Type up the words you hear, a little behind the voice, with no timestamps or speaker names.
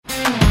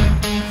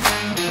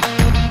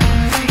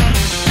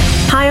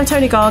I'm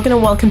Tony Gargan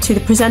and welcome to the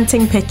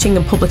Presenting, Pitching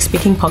and Public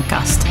Speaking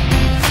podcast.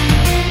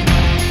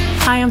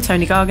 Hi, I'm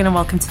Tony Gargan and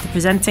welcome to the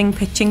Presenting,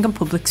 Pitching and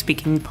Public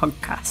Speaking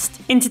podcast.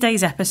 In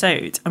today's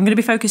episode, I'm going to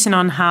be focusing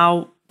on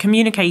how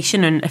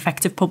communication and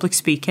effective public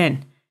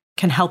speaking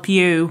can help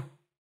you,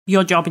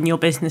 your job and your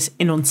business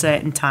in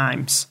uncertain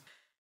times.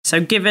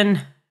 So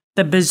given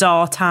the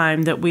bizarre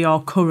time that we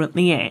are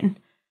currently in,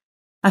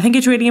 I think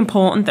it's really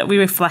important that we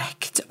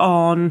reflect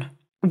on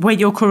where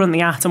you're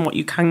currently at and what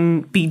you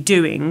can be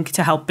doing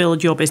to help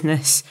build your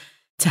business,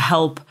 to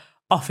help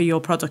offer your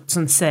products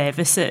and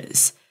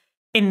services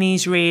in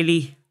these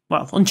really,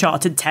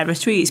 uncharted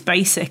territories,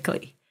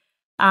 basically.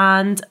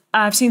 And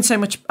I've seen so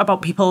much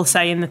about people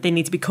saying that they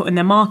need to be cutting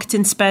their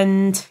marketing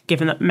spend,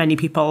 given that many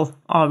people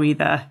are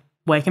either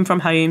working from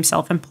home,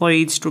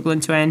 self-employed, struggling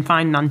to earn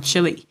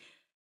financially.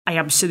 I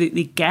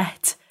absolutely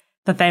get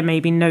that there may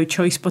be no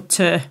choice but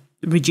to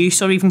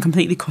reduce or even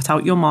completely cut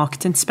out your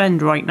marketing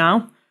spend right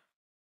now.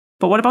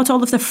 But what about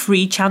all of the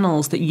free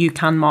channels that you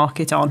can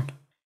market on?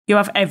 You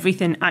have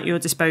everything at your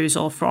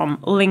disposal, from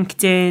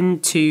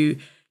LinkedIn to your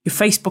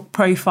Facebook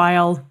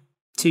profile,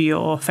 to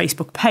your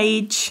Facebook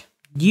page,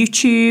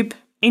 YouTube,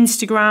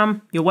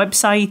 Instagram, your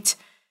website,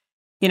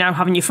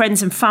 having your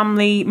friends and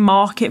family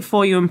market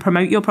for you and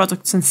promote your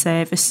products and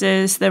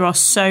services. There are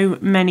so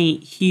many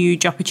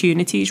huge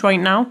opportunities right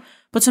now,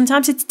 but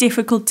sometimes it's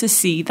difficult to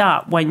see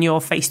that when you're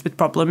faced with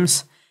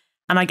problems.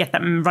 And I get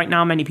that right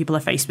now many people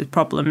are faced with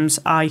problems.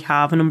 I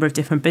have a number of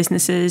different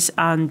businesses,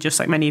 and just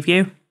like many of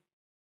you,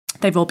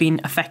 they've all been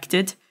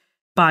affected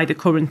by the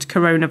current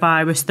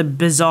coronavirus, the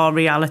bizarre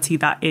reality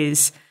that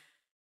is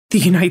the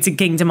United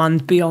Kingdom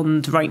and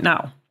beyond right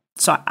now.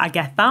 So I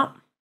get that.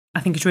 I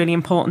think it's really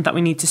important that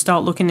we need to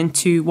start looking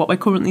into what we're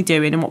currently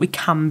doing and what we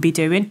can be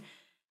doing,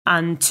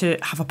 and to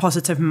have a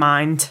positive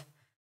mind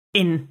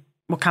in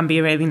what can be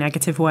a really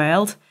negative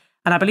world.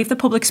 And I believe that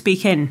public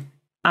speaking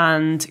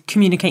and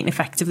communicating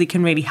effectively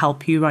can really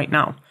help you right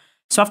now.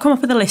 So I've come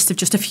up with a list of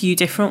just a few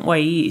different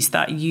ways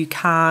that you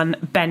can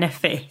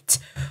benefit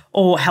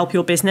or help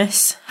your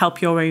business, help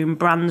your own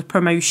brand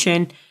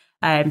promotion,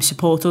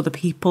 support other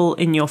people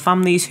in your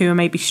families who are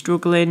maybe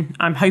struggling.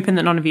 I'm hoping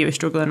that none of you are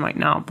struggling right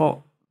now, but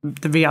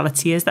the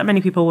reality is that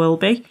many people will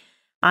be.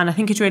 And I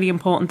think it's really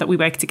important that we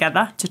work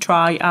together to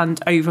try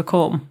and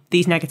overcome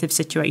these negative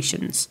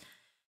situations.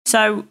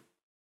 So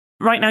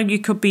right now you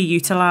could be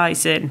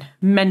utilising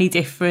many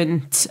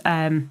different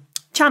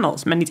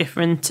channels, many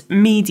different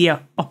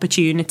media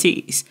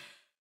opportunities.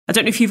 I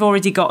don't know if you've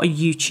already got a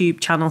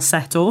YouTube channel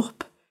set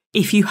up.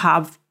 If you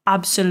have,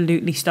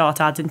 absolutely start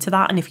adding to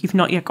that. And if you've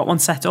not yet got one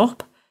set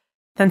up,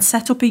 then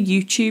set up a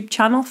YouTube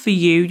channel for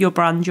you, your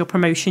brand, your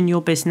promotion,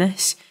 your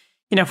business.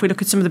 If we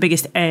look at some of the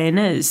biggest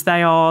earners,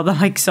 they are the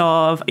likes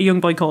of a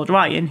young boy called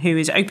Ryan, who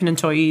is opening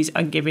toys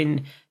and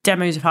giving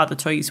demos of how the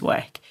toys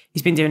work.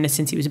 He's been doing this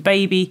since he was a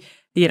baby.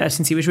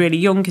 Since he was really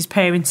young, his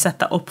parents set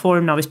that up for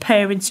him. Now his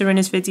parents are in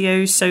his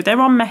videos. So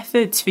there are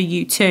methods for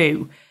you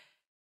to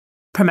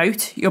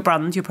promote your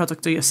brand, your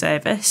product or your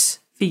service,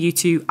 for you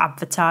to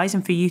advertise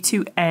and for you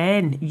to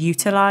earn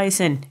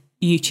utilising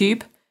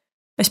YouTube,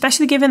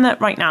 especially given that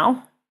right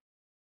now,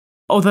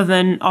 other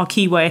than our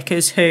key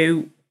workers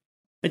who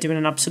are doing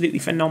an absolutely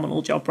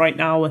phenomenal job right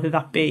now, whether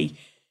that be,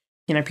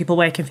 people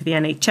working for the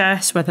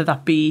NHS, whether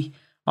that be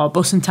our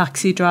bus and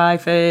taxi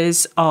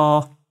drivers,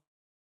 our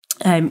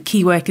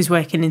key workers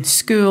working in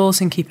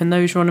schools and keeping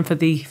those running for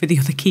the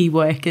other key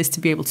workers to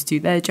be able to do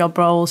their job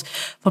roles,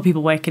 for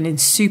people working in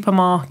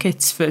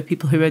supermarkets, for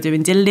people who are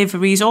doing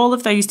deliveries, all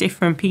of those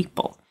different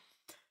people.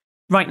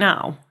 Right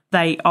now,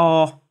 they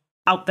are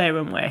out there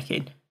and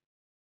working.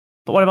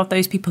 But what about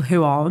those people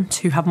who aren't,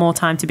 who have more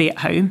time to be at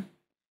home?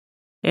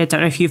 I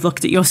don't know if you've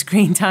looked at your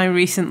screen time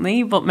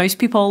recently, but most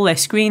people, their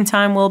screen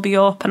time will be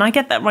up. And I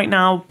get that right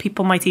now,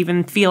 people might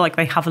even feel like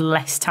they have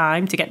less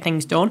time to get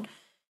things done.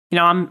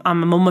 I'm a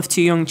mum of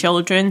 2 young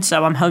children,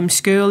 so I'm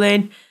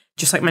homeschooling,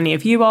 just like many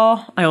of you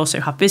are. I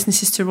also have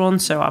businesses to run,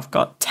 so I've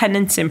got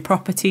tenants in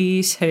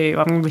properties who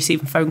I'm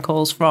receiving phone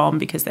calls from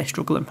because they're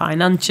struggling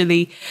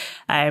financially.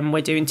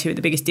 We're doing 2 of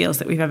the biggest deals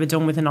that we've ever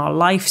done within our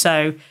life,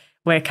 so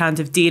we're kind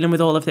of dealing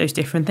with all of those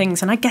different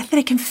things. And I get that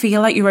it can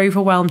feel like you're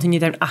overwhelmed and you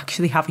don't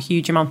actually have a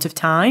huge amount of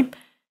time.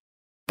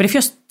 But if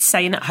you're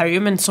staying at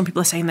home, and some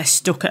people are saying they're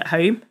stuck at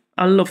home,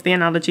 I love the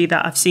analogy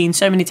that I've seen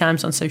so many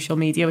times on social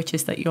media, which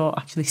is that you're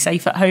actually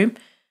safe at home.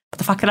 But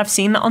the fact that I've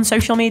seen that on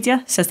social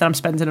media says that I'm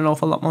spending an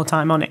awful lot more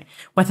time on it,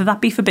 whether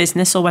that be for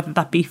business or whether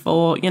that be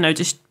for,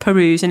 just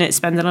perusing it,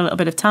 spending a little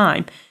bit of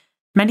time.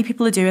 Many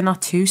people are doing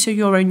that too. So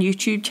your own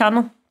YouTube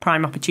channel,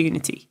 prime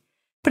opportunity.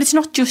 But it's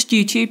not just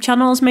YouTube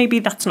channels. Maybe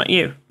that's not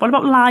you. What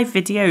about live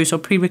videos or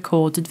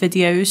pre-recorded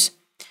videos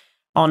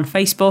on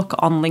Facebook,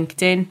 on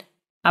LinkedIn,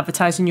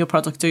 advertising your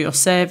product or your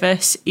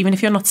service, even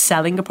if you're not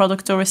selling a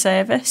product or a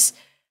service,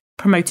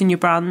 promoting your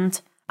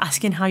brand,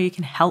 asking how you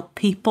can help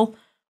people,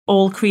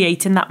 all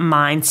creating that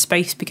mind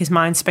space, because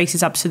mind space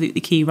is absolutely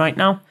key right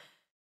now,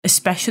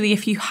 especially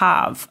if you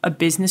have a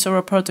business or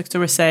a product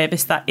or a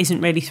service that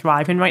isn't really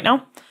thriving right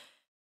now.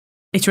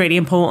 it's really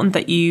important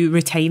that you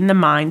retain the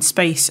mind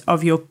space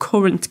of your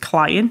current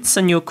clients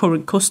and your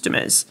current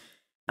customers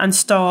and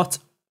start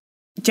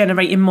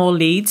generating more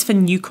leads for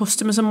new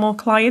customers and more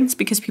clients,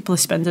 because people are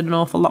spending an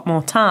awful lot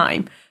more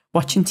time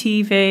watching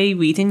TV,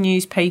 reading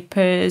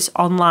newspapers,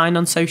 online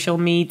on social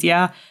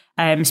media,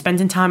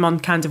 spending time on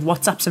kind of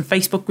WhatsApps and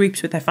Facebook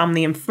groups with their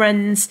family and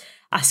friends,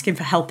 asking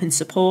for help and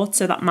support.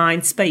 So that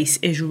mind space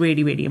is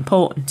really, really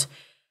important.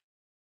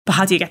 But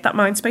how do you get that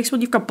mind space?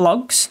 Well, you've got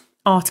blogs,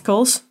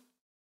 articles,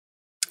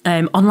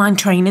 online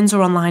trainings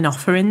or online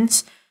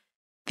offerings,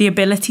 the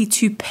ability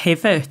to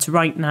pivot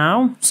right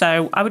now.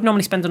 So I would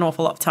normally spend an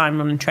awful lot of time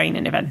running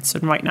training events,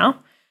 and right now,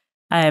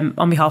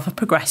 on behalf of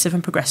Progressive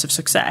and Progressive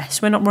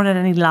Success, we're not running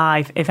any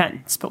live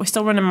events, but we're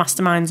still running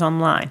masterminds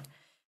online.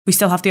 We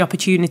still have the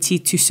opportunity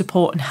to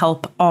support and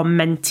help our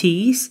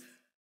mentees,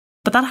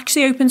 but that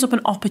actually opens up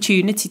an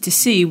opportunity to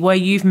see where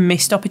you've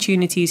missed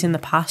opportunities in the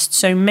past.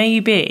 So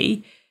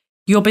maybe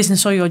your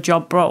business or your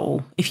job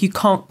role, if you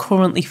can't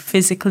currently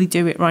physically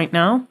do it right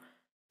now,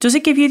 does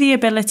it give you the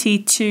ability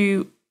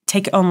to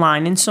take it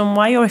online in some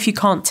way? Or if you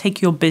can't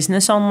take your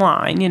business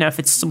online, if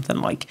it's something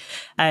like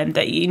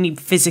that you need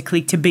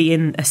physically to be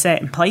in a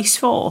certain place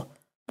for,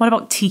 what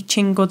about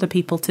teaching other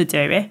people to do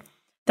it?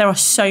 There are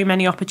so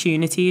many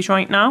opportunities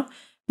right now.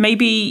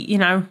 Maybe,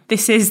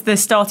 this is the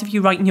start of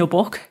you writing your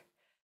book.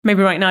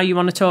 Maybe right now you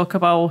want to talk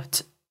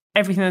about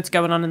everything that's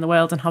going on in the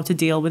world and how to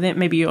deal with it.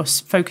 Maybe you're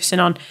focusing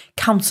on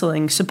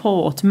counselling,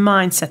 support,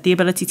 mindset, the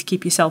ability to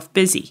keep yourself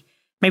busy.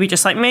 Maybe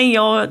just like me,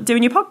 you're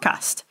doing your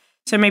podcast.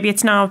 So maybe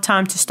it's now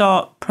time to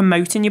start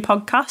promoting your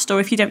podcast, or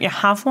if you don't yet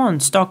have one,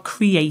 start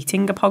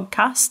creating a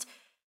podcast.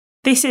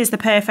 This is the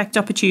perfect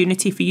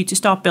opportunity for you to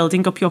start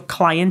building up your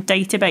client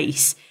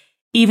database,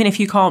 even if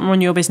you can't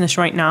run your business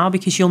right now,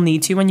 because you'll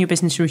need to when your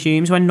business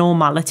resumes, when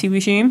normality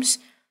resumes.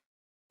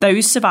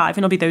 Those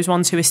surviving will be those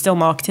ones who are still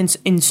marketing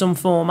in some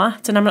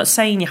format. And I'm not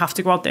saying you have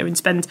to go out there and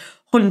spend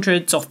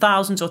hundreds or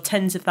thousands or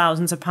tens of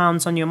thousands of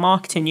pounds on your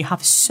marketing. You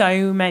have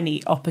so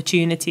many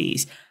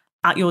opportunities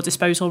at your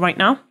disposal right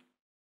now.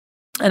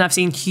 And I've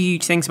seen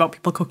huge things about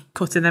people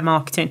cutting their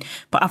marketing,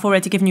 but I've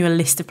already given you a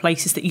list of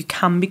places that you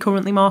can be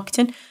currently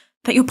marketing,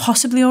 that you're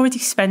possibly already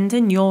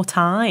spending your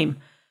time.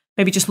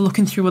 Maybe just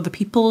looking through other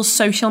people's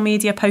social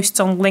media posts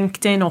on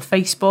LinkedIn or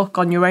Facebook,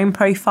 on your own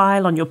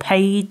profile, on your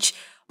page,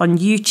 on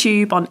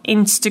YouTube, on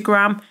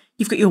Instagram.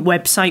 You've got your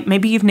website.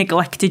 Maybe you've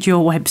neglected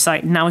your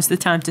website. Now is the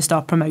time to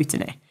start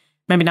promoting it.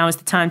 Maybe now is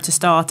the time to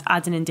start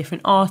adding in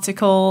different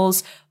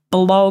articles,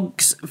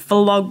 blogs,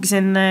 vlogs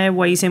in there,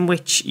 ways in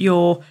which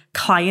your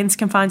clients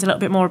can find a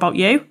little bit more about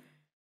you.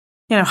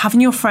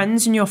 Having your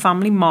friends and your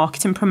family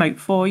market and promote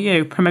for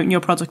you, promoting your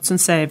products and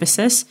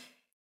services,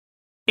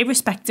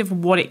 irrespective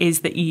of what it is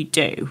that you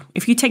do.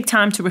 If you take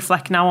time to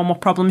reflect now on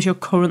what problems you're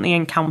currently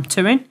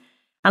encountering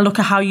and look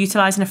at how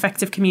utilising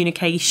effective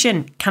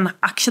communication can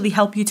actually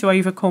help you to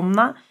overcome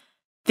that,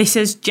 this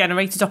has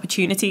generated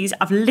opportunities.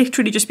 I've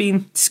literally just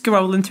been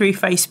scrolling through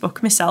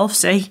Facebook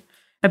myself,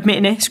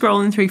 admitting it,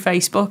 scrolling through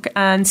Facebook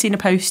and seen a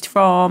post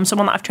from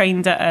someone that I've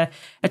trained at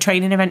a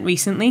training event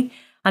recently.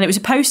 And it was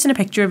a post and a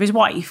picture of his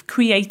wife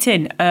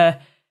creating a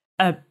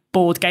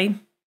board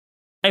game.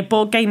 A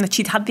board game that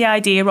she'd had the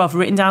idea of,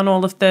 written down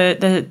all of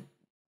the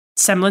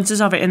semblances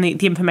of it and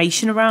the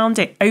information around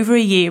it over a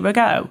year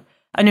ago.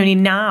 And only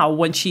now,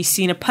 when she's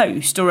seen a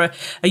post or a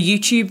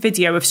YouTube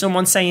video of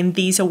someone saying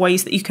these are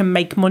ways that you can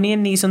make money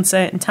in these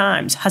uncertain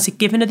times, has it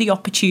given her the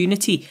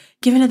opportunity,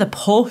 given her the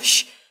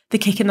push, the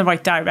kick in the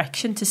right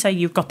direction to say,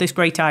 you've got this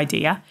great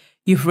idea,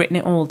 you've written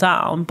it all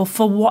down, but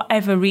for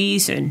whatever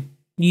reason,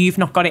 you've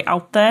not got it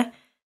out there.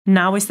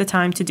 Now is the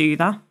time to do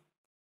that.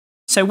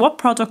 So what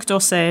product or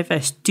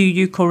service do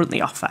you currently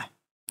offer?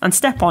 And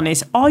step on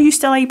is, are you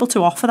still able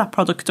to offer that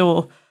product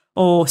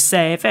or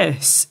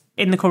service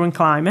in the current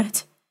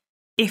climate?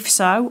 If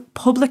so,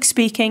 public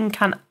speaking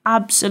can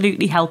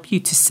absolutely help you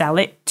to sell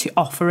it, to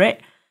offer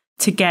it,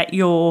 to get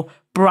your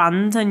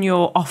brand and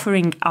your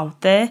offering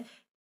out there.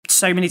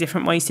 So many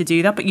different ways to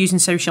do that, but using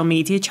social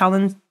media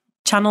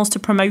channels to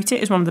promote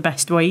it is one of the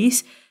best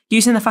ways.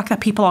 Using the fact that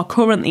people are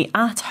currently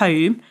at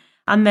home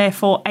and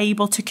therefore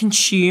able to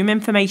consume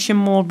information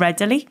more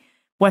readily,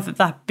 whether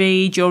that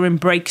be during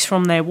breaks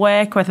from their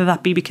work, whether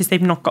that be because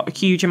they've not got a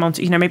huge amount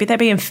of, maybe they're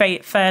being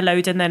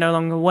furloughed and they're no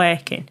longer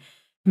working.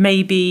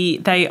 Maybe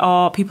they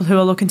are people who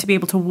are looking to be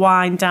able to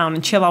wind down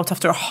and chill out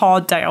after a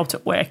hard day out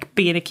at work,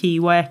 being a key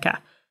worker.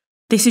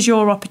 This is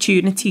your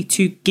opportunity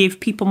to give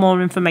people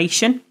more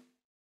information.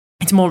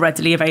 It's more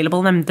readily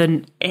available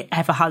than it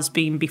ever has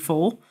been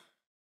before.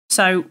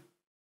 So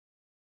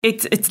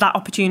it's that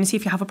opportunity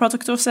if you have a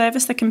product or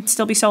service that can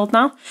still be sold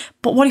now.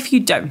 But what if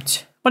you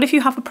don't? What if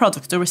you have a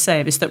product or a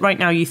service that right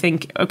now you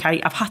think,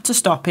 okay, I've had to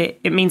stop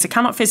it. It means I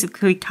cannot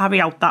physically carry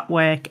out that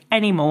work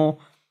anymore.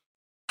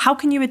 How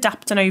can you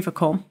adapt and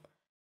overcome?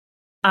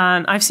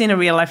 And I've seen a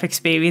real life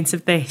experience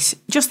of this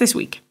just this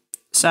week.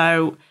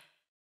 So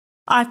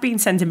I've been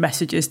sending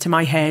messages to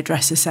my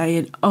hairdresser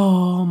saying,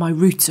 oh, my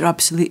roots are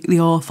absolutely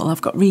awful.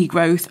 I've got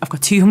regrowth. I've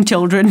got 2 young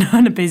children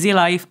and a busy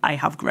life. I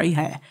have grey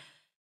hair.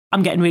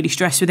 I'm getting really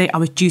stressed with it. I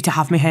was due to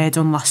have my hair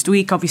done last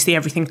week. Obviously,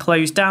 everything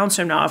closed down.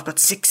 So now I've got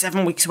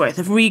 6-7 weeks worth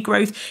of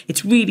regrowth.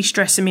 It's really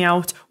stressing me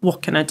out.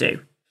 What can I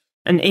do?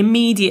 And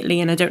immediately,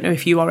 and I don't know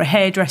if you are a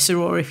hairdresser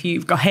or if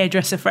you've got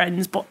hairdresser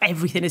friends, but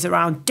everything is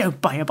around,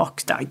 don't buy a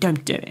box dye,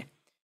 don't do it.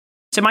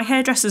 So my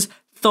hairdresser's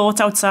thought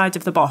outside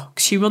of the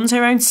box. She runs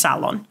her own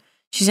salon.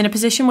 She's in a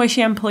position where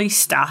she employs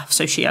staff.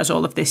 So she has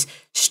all of this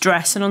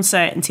stress and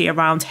uncertainty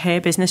around her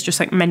business, just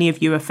like many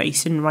of you are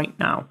facing right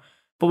now.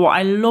 But what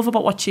I love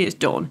about what she has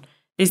done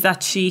is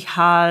that she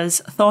has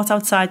thought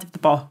outside of the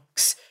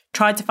box,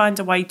 tried to find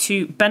a way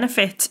to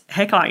benefit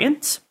her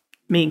clients,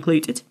 me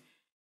included,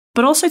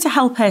 but also to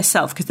help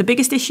herself, because the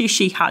biggest issue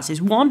she has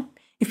is, one,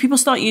 if people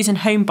start using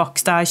home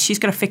box dyes, she's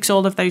going to fix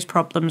all of those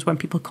problems when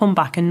people come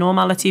back and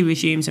normality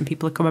resumes and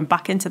people are coming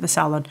back into the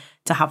salon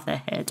to have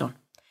their hair done.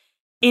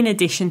 In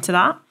addition to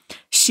that,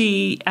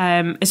 she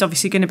is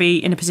obviously going to be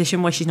in a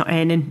position where she's not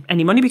earning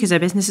any money because her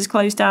business is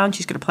closed down.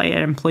 She's going to pay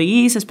her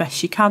employees as best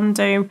she can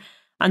do.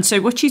 And so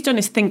what she's done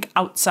is think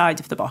outside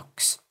of the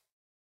box.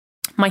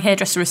 My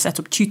hairdresser has set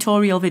up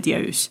tutorial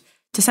videos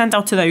to send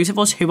out to those of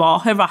us who are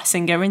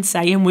harassing her and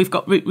saying, we've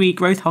got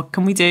regrowth, what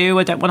can we do?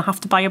 I don't want to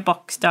have to buy a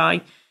box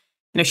dye.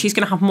 You know, she's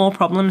going to have more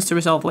problems to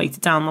resolve later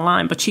down the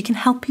line, but she can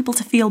help people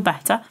to feel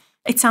better.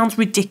 It sounds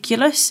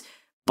ridiculous,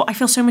 but I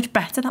feel so much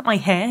better that my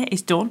hair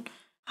is done.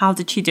 How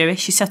did she do it?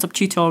 She set up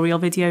tutorial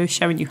videos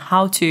showing you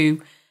how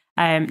to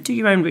do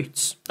your own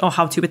roots, or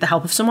how to, with the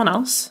help of someone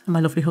else, and my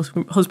lovely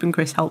husband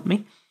Chris helped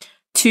me,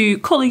 to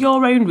colour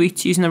your own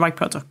roots using the right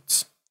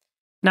products.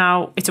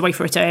 Now, it's a way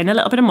for her to earn a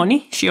little bit of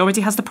money. She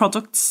already has the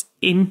products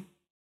in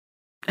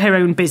her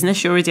own business.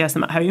 She already has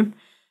them at home.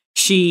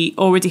 She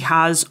already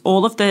has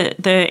all of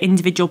the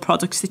individual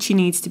products that she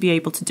needs to be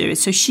able to do it.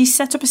 So she's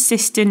set up a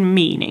system,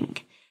 meaning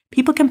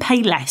people can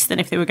pay less than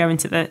if they were going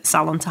to the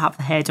salon to have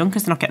the hair done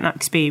because they're not getting that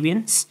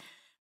experience.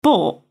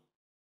 But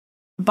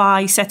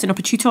by setting up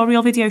a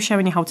tutorial video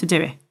showing you how to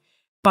do it,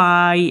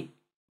 by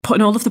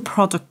putting all of the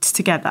products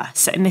together,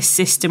 setting this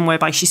system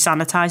whereby she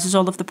sanitises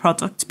all of the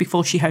products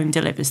before she home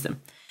delivers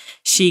them.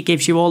 She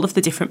gives you all of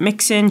the different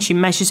mixing, she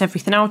measures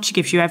everything out, she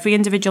gives you every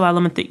individual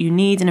element that you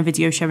need in a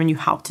video showing you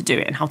how to do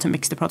it and how to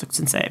mix the products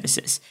and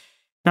services.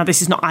 Now,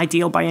 this is not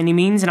ideal by any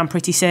means, and I'm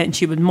pretty certain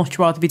she would much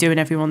rather be doing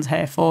everyone's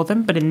hair for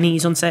them, but in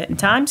these uncertain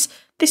times,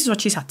 this is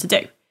what she's had to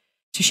do.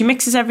 So she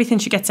mixes everything,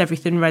 she gets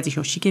everything ready,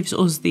 or she gives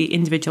us the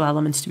individual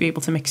elements to be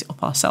able to mix it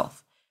up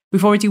ourselves.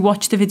 We've already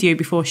watched the video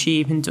before she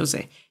even does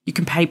it. You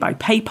can pay by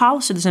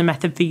PayPal, so there's a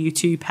method for you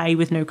to pay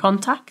with no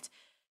contact.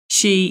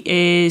 She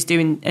is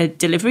doing a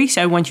delivery,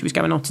 so when she was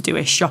going on to do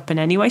her shopping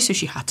anyway, so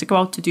she had to go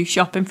out to do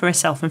shopping for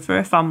herself and for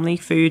her family,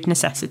 food,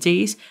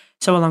 necessities.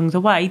 So along the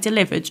way,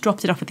 delivered,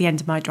 dropped it off at the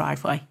end of my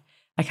driveway.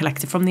 I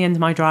collected from the end of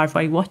my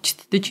driveway,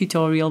 watched the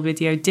tutorial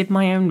video, did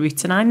my own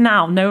roots, and I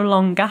now no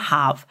longer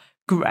have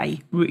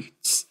grey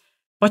roots.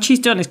 What she's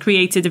done is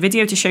created a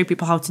video to show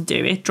people how to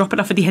do it, drop it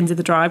off at the end of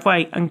the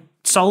driveway and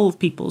solve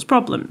people's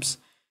problems.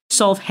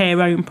 Solve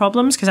her own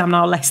problems, because I'm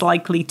now less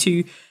likely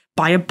to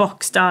buy a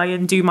box dye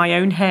and do my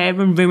own hair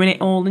and ruin it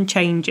all and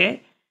change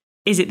it.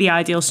 Is it the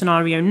ideal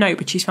scenario? No,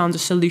 but she's found a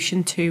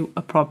solution to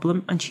a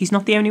problem, and she's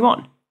not the only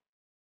one.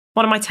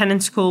 One of my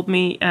tenants called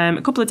me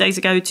a couple of days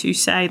ago to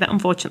say that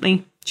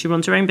unfortunately she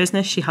runs her own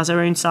business, she has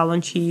her own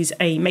salon, she's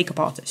a makeup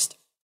artist.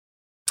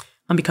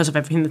 And because of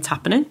everything that's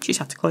happening, she's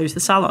had to close the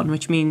salon,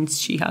 which means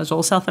she has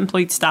all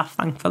self-employed staff,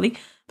 thankfully,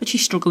 but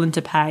she's struggling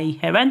to pay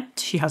her rent.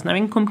 She has no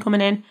income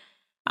coming in,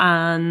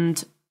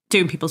 and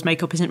doing people's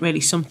makeup isn't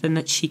really something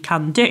that she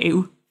can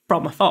do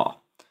from afar.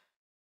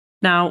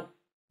 Now,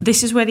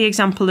 this is where the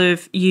example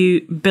of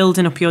you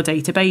building up your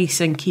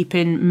database and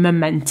keeping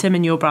momentum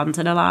in your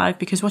branding alive,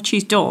 because what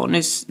she's done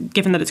is,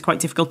 given that it's quite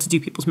difficult to do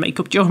people's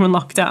makeup during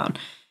lockdown,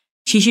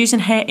 she's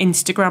using her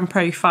Instagram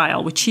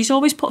profile, which she's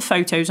always put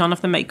photos on of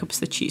the makeups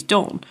that she's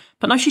done,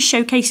 but now she's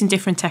showcasing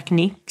different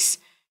techniques.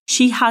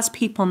 She has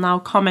people now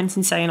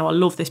commenting saying, oh, I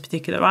love this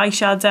particular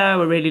eyeshadow,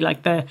 I really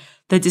like the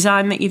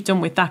design that you've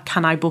done with that,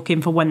 can I book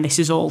in for when this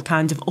is all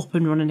kind of up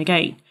and running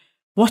again?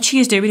 What she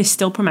is doing is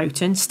still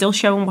promoting, still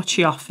showing what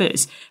she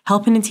offers,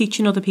 helping and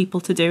teaching other people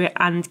to do it,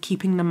 and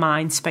keeping the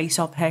mind space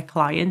of her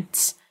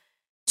clients.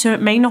 So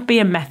it may not be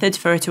a method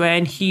for her to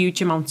earn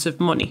huge amounts of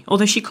money,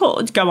 although she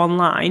could go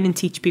online and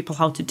teach people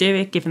how to do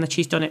it, given that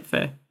she's done it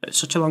for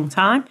such a long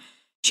time.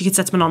 She could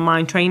set up an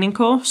online training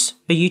course,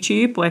 a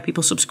YouTube, where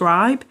people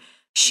subscribe.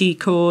 She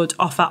could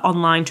offer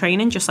online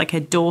training, just like her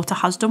daughter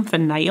has done for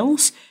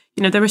nails.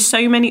 You know, there are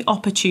so many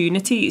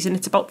opportunities, and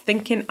it's about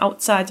thinking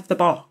outside of the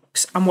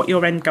box and what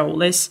your end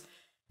goal is.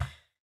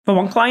 For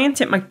one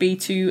client, it might be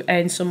to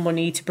earn some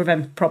money to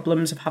prevent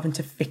problems of having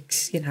to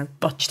fix,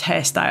 botched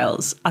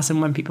hairstyles as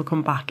and when people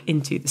come back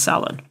into the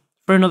salon.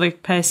 For another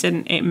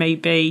person, it may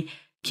be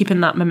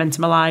keeping that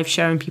momentum alive,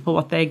 showing people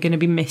what they're going to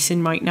be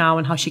missing right now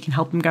and how she can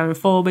help them going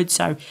forward.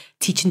 So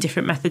teaching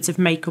different methods of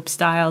makeup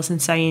styles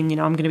and saying,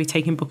 I'm going to be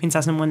taking bookings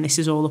as and when this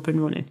is all up and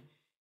running.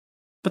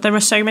 But there are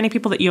so many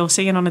people that you're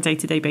seeing on a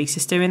day-to-day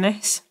basis doing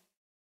this.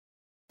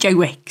 Joe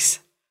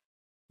Wicks,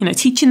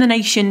 teaching the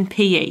nation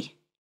PE.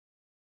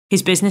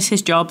 his business,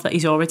 his job that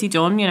he's already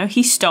done. You know,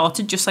 he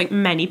started just like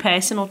many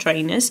personal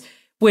trainers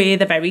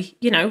with a very,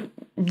 you know,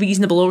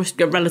 reasonable or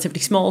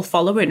relatively small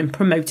following and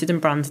promoted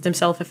and branded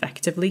himself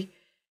effectively.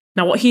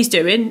 Now, what he's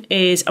doing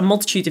is a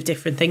multitude of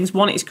different things.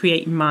 One, it's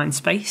creating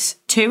Mindspace.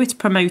 Two, it's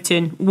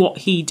promoting what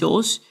he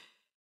does.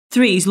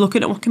 Three, he's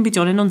looking at what can be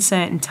done in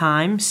uncertain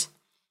times.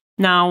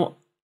 Now,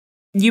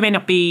 you may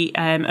not be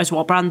as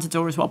well branded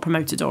or as well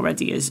promoted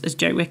already as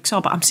Joe Wicks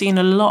are, but I'm seeing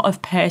a lot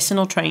of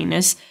personal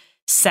trainers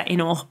setting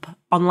up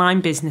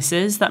online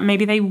businesses that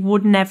maybe they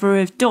would never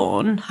have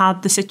done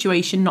had the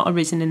situation not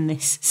arisen in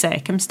this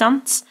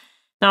circumstance.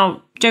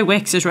 Now, Joe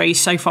Wicks has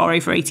raised so far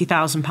over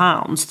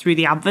 £80,000 through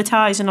the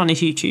advertising on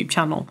his YouTube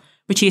channel,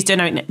 which he is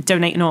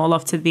donating all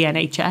of to the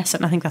NHS,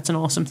 and I think that's an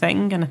awesome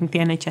thing, and I think the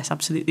NHS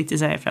absolutely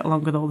deserve it,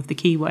 along with all of the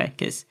key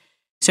workers.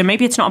 So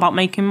maybe it's not about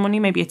making money,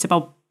 maybe it's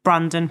about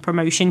brand and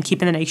promotion,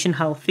 keeping the nation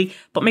healthy,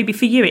 but maybe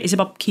for you it is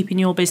about keeping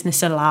your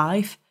business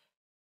alive.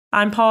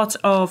 I'm part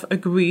of a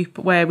group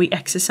where we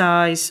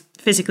exercise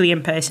physically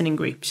in person in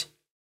groups.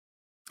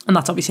 And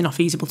that's obviously not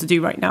feasible to do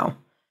right now.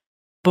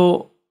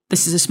 But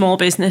this is a small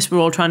business. We're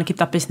all trying to keep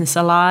that business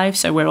alive.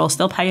 So we're all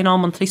still paying our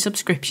monthly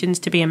subscriptions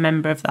to be a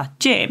member of that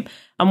gym.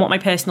 And what my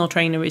personal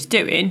trainer is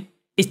doing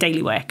is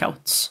daily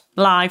workouts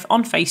live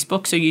on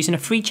Facebook. So using a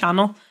free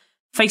channel.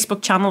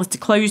 Facebook channel, it's a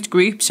closed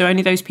group. So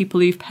only those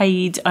people who've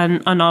paid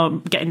and are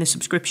getting the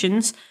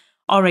subscriptions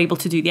are able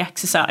to do the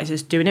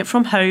exercises, doing it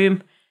from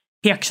home.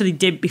 He actually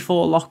did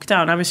before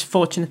lockdown. I was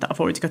fortunate that I've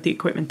already got the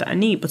equipment that I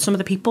need, but some of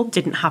the people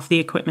didn't have the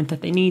equipment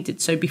that they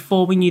needed. So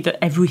before we knew that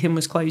everything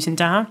was closing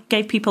down,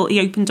 he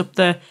opened up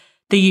the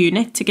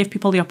unit to give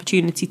people the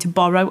opportunity to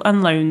borrow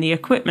and loan the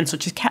equipment,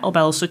 such as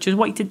kettlebells, such as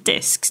weighted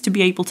discs, to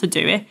be able to do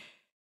it.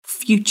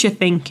 Future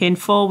thinking,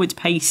 forward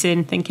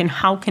pacing, thinking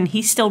how can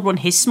he still run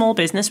his small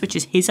business, which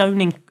is his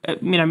own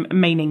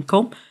main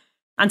income,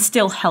 and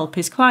still help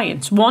his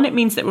clients. One, it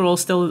means that we're all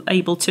still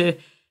able to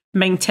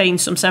maintain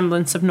some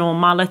semblance of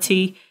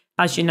normality.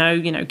 As you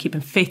know,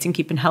 keeping fit and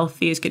keeping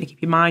healthy is going to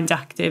keep your mind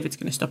active. It's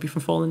going to stop you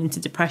from falling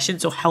into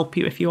depressions or help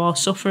you if you are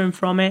suffering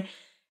from it.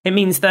 It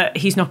means that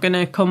he's not going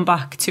to come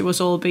back to us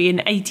all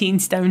being 18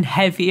 stone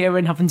heavier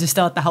and having to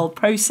start the whole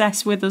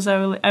process with us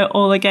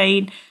all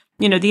again.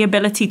 You know, the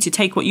ability to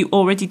take what you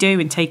already do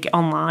and take it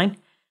online.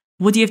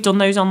 Would he have done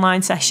those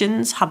online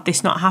sessions had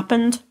this not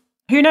happened?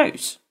 Who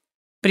knows?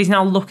 But he's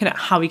now looking at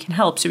how he can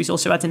help. So he's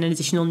also adding an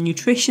additional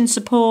nutrition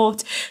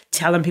support,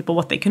 telling people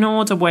what they can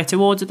order, where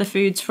to order the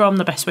foods from,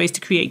 the best ways to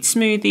create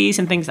smoothies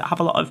and things that have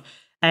a lot of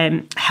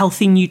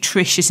healthy,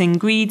 nutritious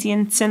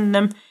ingredients in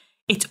them.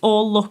 It's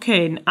all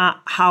looking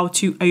at how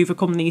to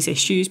overcome these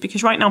issues,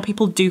 because right now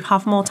people do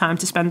have more time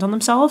to spend on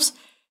themselves.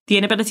 The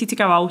inability to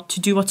go out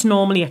to do what's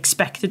normally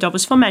expected of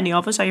us. For many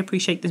of us, I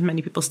appreciate there's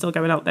many people still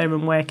going out there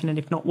and working, and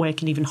if not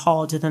working, even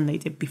harder than they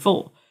did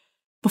before.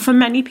 But for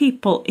many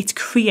people, it's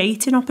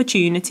creating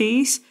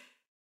opportunities,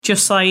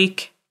 just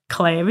like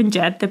Claire and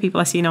Jed, the people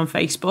I've seen on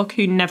Facebook,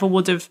 who never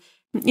would have,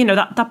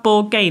 that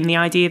board game, the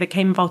idea that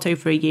came about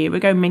over a year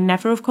ago, may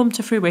never have come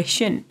to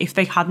fruition if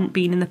they hadn't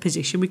been in the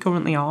position we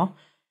currently are.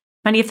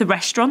 Many of the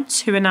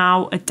restaurants who are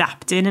now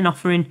adapting and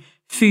offering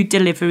food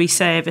delivery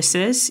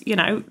services,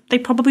 they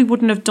probably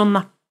wouldn't have done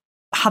that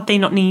had they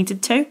not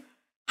needed to.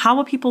 How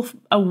are people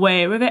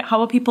aware of it? How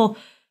are people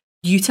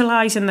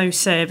utilising those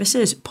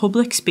services?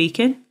 Public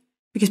speaking.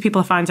 Because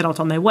people are finding out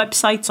on their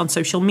websites, on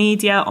social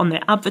media, on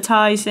their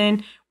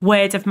advertising,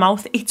 word of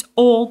mouth. It's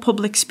all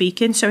public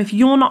speaking. So if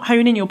you're not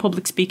honing your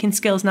public speaking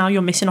skills now,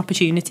 you're missing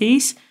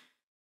opportunities.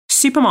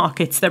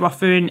 Supermarkets, they're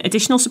offering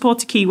additional support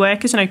to key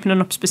workers and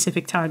opening up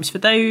specific times for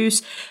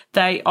those.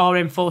 They are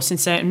enforcing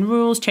certain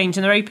rules,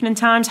 changing their opening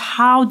times.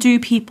 How do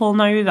people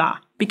know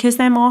that? Because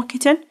they're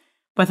marketing,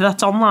 whether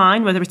that's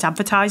online, whether it's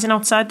advertising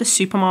outside the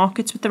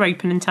supermarkets with their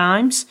opening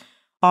times.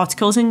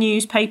 Articles in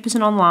newspapers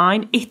and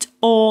online, it's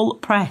all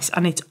press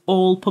and it's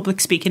all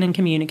public speaking and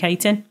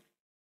communicating.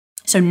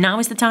 So now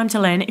is the time to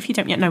learn it if you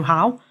don't yet know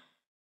how.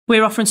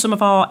 We're offering some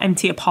of our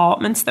empty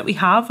apartments that we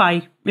have.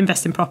 I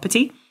invest in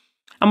property.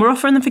 And we're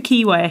offering them for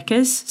key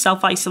workers,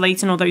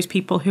 self-isolating, or those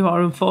people who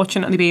are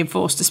unfortunately being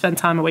forced to spend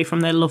time away from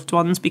their loved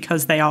ones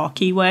because they are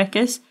key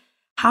workers.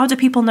 How do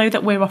people know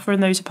that we're offering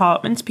those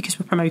apartments? Because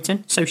we're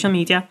promoting social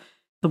media.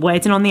 The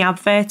wording on the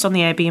adverts, on the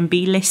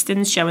Airbnb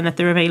listings, showing that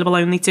they're available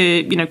only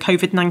to,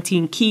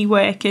 COVID-19 key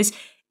workers.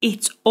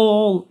 It's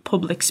all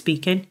public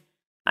speaking.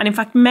 And in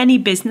fact, many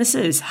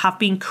businesses have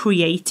been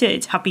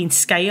created, have been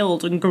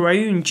scaled and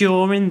grown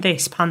during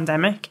this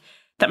pandemic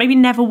that maybe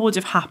never would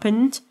have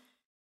happened.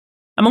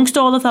 Amongst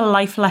all of the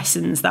life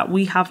lessons that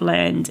we have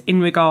learned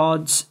in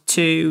regards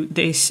to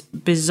this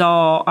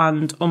bizarre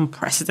and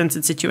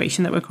unprecedented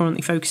situation that we're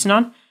currently focusing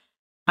on,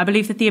 I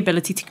believe that the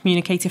ability to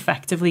communicate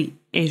effectively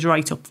is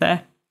right up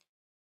there.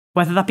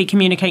 Whether that be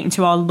communicating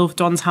to our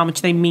loved ones how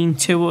much they mean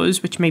to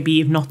us, which maybe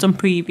you've not done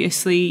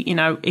previously,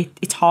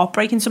 it's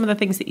heartbreaking some of the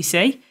things that you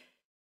see.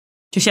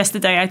 Just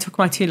yesterday, I took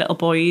my two little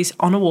boys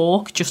on a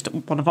walk, just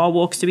one of our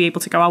walks to be able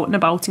to go out and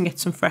about and get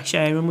some fresh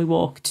air. And we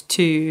walked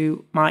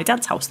to my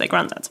dad's house, their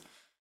granddad.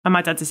 And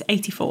my dad is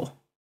 84.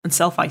 and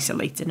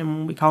self-isolating,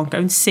 and we can't go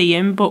and see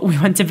him, but we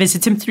went to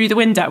visit him through the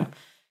window.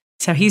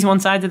 So he's one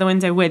side of the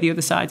window, we're the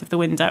other side of the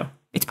window.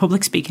 It's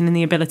public speaking and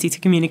the ability to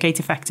communicate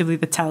effectively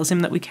that tells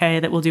him that we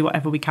care, that we'll do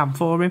whatever we can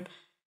for him.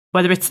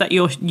 Whether it's that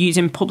you're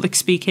using public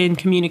speaking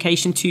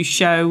communication to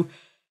show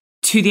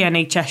to the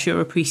NHS your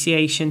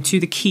appreciation, to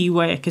the key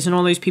workers and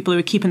all those people who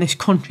are keeping this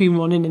country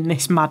running in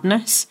this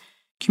madness,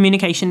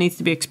 communication needs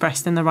to be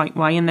expressed in the right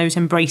way, and those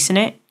embracing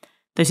it,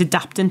 those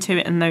adapting to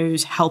it, and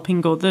those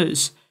helping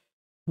others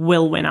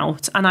will win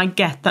out. And I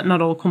get that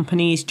not all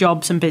companies,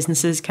 jobs and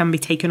businesses can be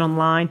taken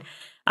online.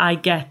 I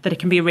get that it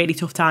can be a really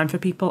tough time for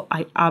people.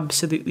 I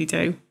absolutely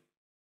do.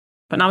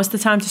 But now is the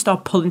time to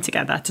start pulling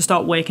together, to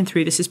start working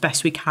through this as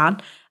best we can.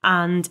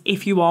 And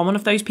if you are one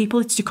of those people,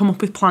 it's to come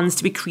up with plans,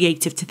 to be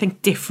creative, to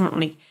think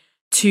differently,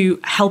 to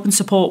help and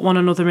support one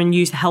another and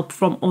use the help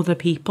from other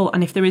people.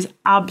 And if there is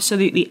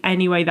absolutely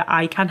any way that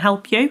I can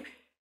help you,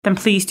 then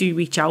please do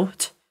reach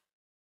out.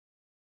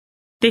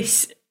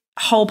 This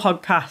whole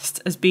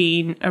podcast has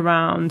been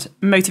around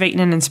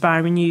motivating and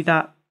inspiring you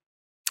that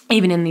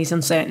even in these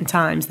uncertain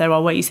times, there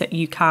are ways that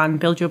you can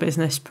build your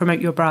business, promote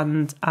your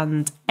brand,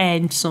 and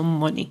earn some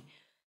money,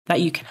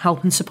 that you can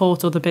help and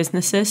support other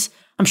businesses.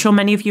 I'm sure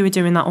many of you are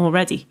doing that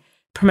already,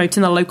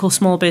 promoting the local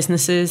small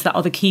businesses that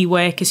are the key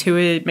workers who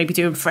are maybe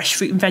doing fresh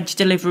fruit and veg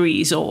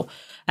deliveries or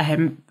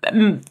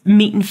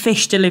meat and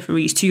fish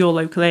deliveries to your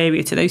local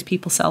area, to those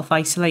people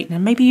self-isolating.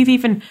 And maybe you've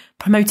even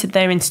promoted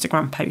their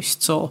Instagram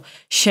posts or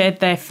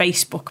shared their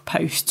Facebook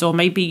posts, or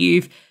maybe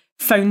you've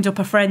phoned up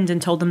a friend and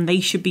told them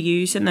they should be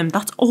using them.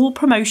 That's all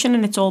promotion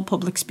and it's all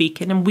public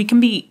speaking, and we can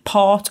be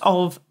part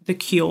of the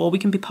cure. We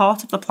can be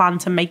part of the plan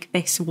to make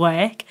this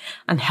work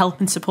and help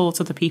and support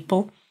other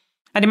people.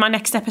 And in my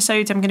next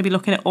episode, I'm going to be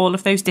looking at all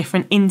of those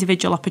different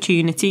individual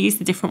opportunities,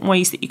 the different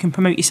ways that you can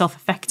promote yourself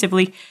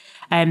effectively,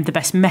 the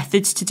best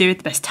methods to do it,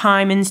 the best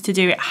timings to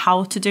do it,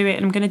 how to do it.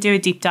 And I'm going to do a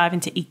deep dive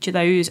into each of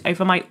those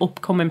over my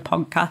upcoming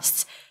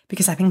podcasts,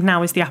 because I think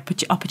now is the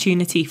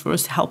opportunity for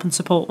us to help and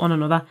support one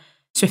another.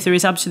 So if there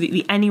is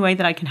absolutely any way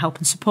that I can help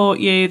and support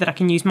you, that I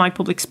can use my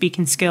public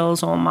speaking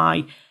skills or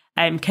my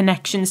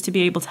connections to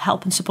be able to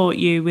help and support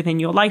you within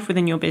your life,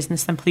 within your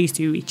business, then please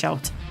do reach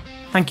out.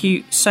 Thank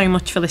you so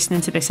much for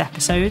listening to this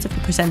episode of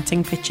the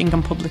Presenting, Pitching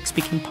and Public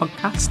Speaking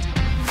podcast.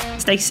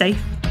 Stay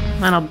safe,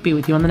 and I'll be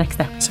with you on the next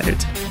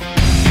episode.